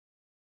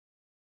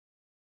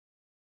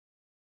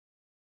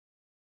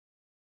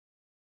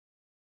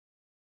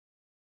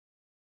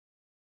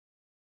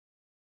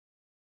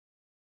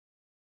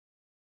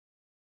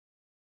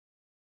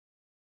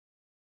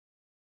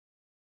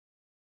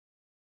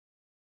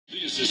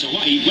This is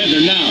Hawaii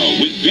Weather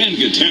Now with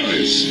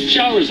Gutierrez.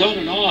 Showers on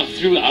and off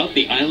throughout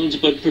the islands,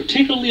 but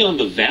particularly on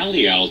the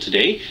Valley Isle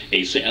today.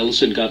 Asa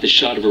Ellison got the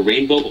shot of a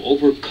rainbow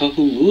over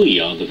Kahului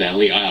on the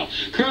Valley Isle.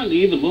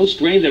 Currently, the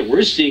most rain that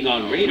we're seeing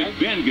on radar.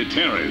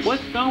 Gutierrez.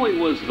 West Maui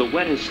was the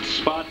wettest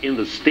spot in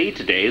the state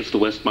today as the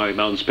West Maui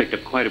Mountains picked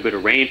up quite a bit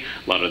of rain.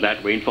 A lot of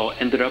that rainfall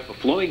ended up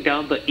flowing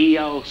down the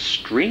Iao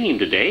stream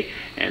today.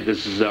 And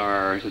these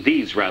are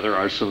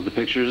some of the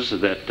pictures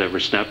that were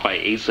snapped by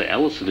Asa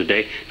Ellison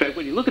today. In fact,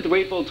 when you look at the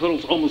rainfall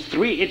totals, almost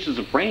 3 inches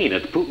of rain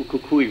at the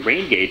Pu'ukukui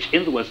rain gauge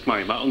in the West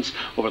Maui Mountains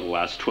over the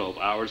last 12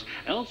 hours.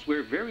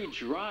 Elsewhere, very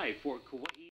dry for Kauai.